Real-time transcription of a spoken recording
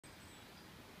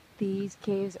These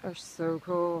caves are so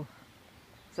cool.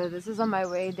 So this is on my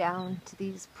way down to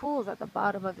these pools at the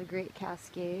bottom of the Great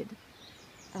Cascade.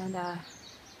 And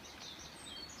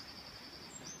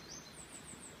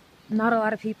not a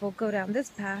lot of people go down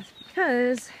this path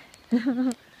because,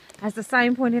 as the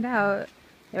sign pointed out,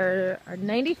 there are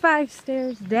 95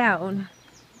 stairs down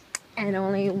and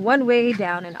only one way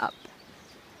down and up.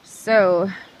 So,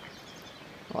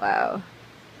 wow.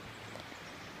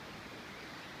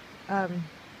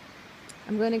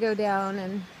 I'm going to go down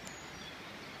and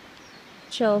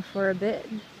chill for a bit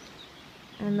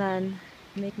and then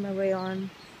make my way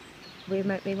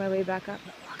back up.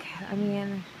 Look at, I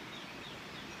mean,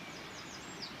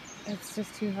 it's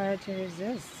just too hard to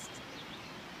resist.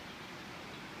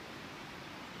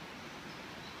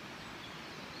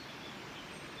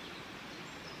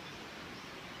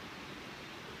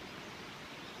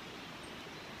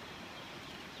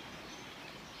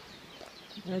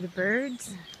 There are the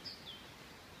birds.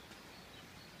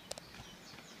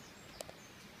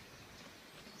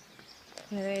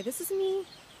 Anyway, this is me.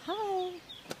 Hi.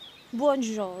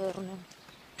 Buongiorno.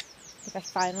 I think I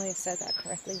finally have said that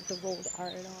correctly with the rolled R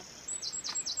and all.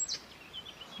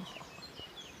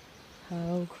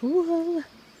 How cool.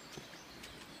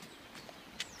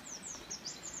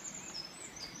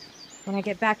 When I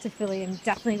get back to Philly, I'm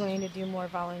definitely going to do more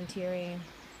volunteering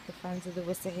with the Friends of the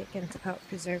Wissahickon to help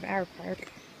preserve our park.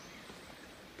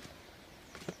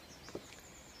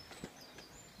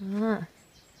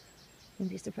 You'd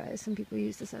be surprised, some people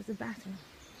use this as a bathroom.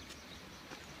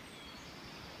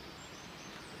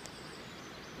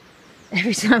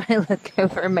 Every time I look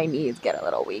over, my knees get a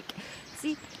little weak.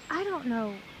 See, I don't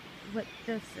know what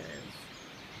this is.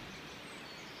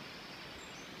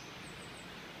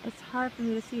 It's hard for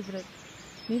me to see, but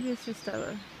maybe it's just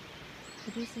I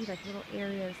do see like little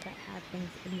areas that have things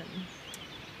in them,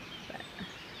 but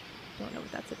I don't know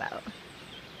what that's about.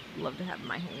 I'd love to have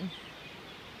my home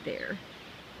there.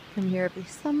 Come here every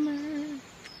summer.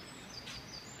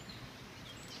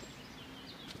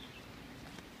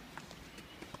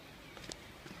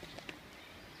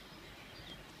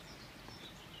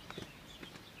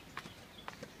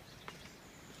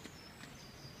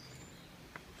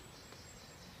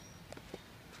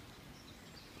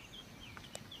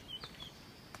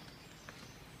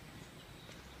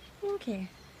 Okay,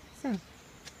 so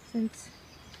since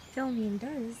filming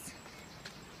does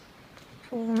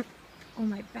pull on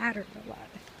my battery a lot.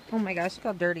 Oh my gosh, look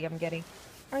how dirty I'm getting.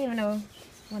 I don't even know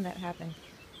when that happened.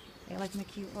 I like my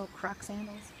cute little Croc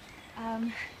sandals.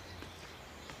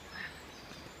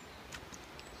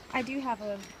 I do have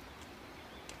a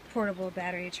portable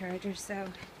battery charger, so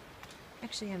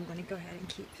actually I'm going to go ahead and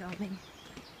keep filming.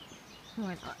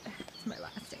 Why not? It's my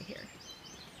last day here.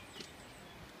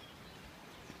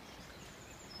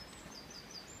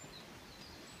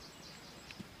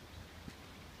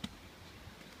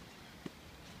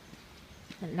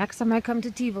 And next time I come to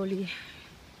Tovoli,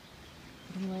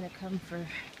 I'm going to come for a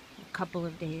couple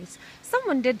of days.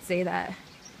 Someone did say that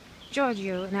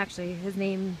Giorgio, and actually his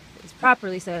name is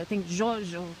properly said, I think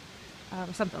Giorgio,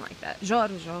 something like that.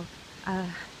 Giorgio.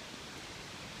 Oh,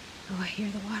 I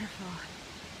hear the waterfall.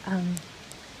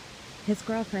 His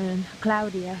girlfriend,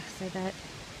 Claudia, said that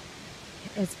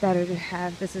it's better to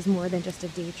have, this is more than just a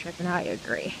day trip, and I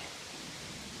agree.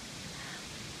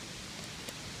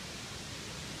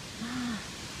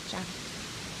 Ciao.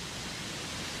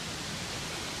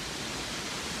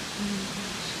 Oh my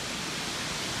gosh.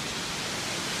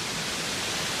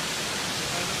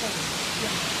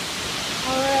 Yeah.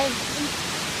 Alright.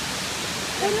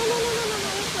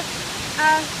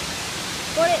 No.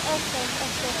 Por esto.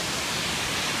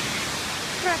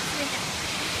 Trust me.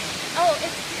 Oh,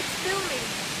 it's filming.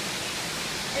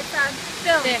 It's on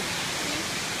film. Yeah.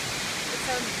 It's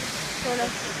on photo.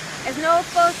 It's no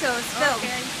photos, film.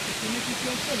 Okay.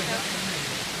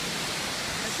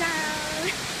 Ciao.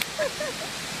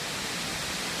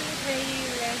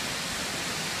 Increíble.